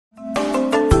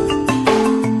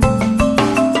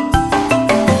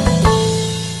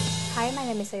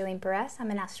Pirez.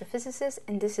 I'm an astrophysicist,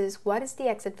 and this is what is the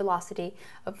exit velocity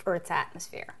of Earth's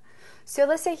atmosphere. So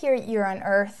let's say here you're on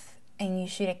Earth and you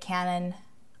shoot a cannon,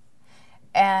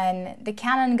 and the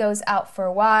cannon goes out for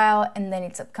a while, and then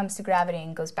it comes to gravity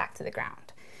and goes back to the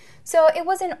ground. So it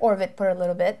was in orbit for a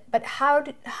little bit, but how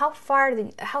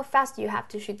fast do you have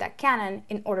to shoot that cannon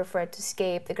in order for it to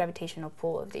escape the gravitational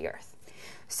pull of the Earth?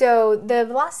 So the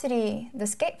velocity, the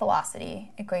escape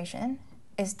velocity equation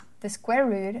is the square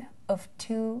root of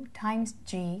 2 times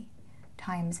g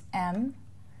times m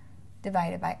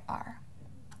divided by r.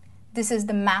 This is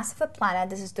the mass of the planet,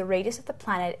 this is the radius of the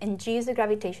planet, and g is the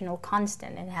gravitational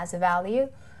constant, and it has a value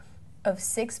of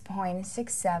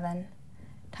 6.67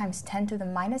 times 10 to the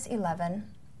minus 11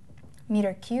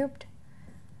 meter cubed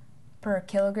per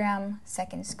kilogram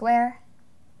second square.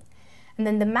 And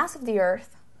then the mass of the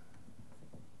Earth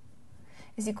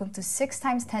is equal to 6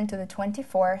 times 10 to the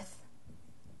 24th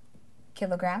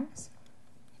kilograms.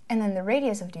 And then the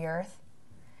radius of the Earth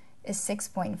is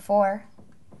 6.4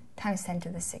 times 10 to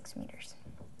the 6 meters.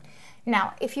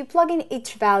 Now, if you plug in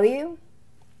each value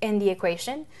in the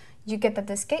equation, you get that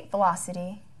the escape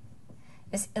velocity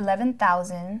is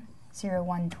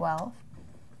 11,0112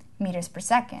 meters per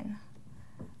second.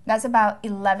 That's about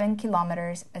 11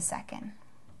 kilometers a second.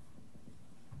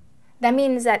 That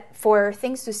means that for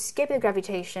things to escape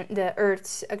the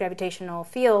Earth's gravitational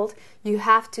field, you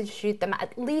have to shoot them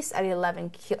at least at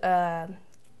 11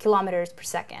 kilometers per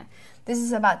second. This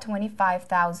is about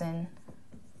 25,000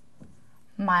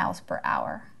 miles per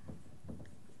hour.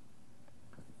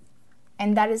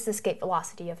 And that is the escape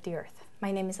velocity of the Earth.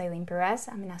 My name is Eylene Pirez.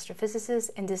 I'm an astrophysicist,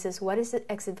 and this is what is the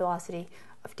exit velocity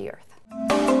of the Earth.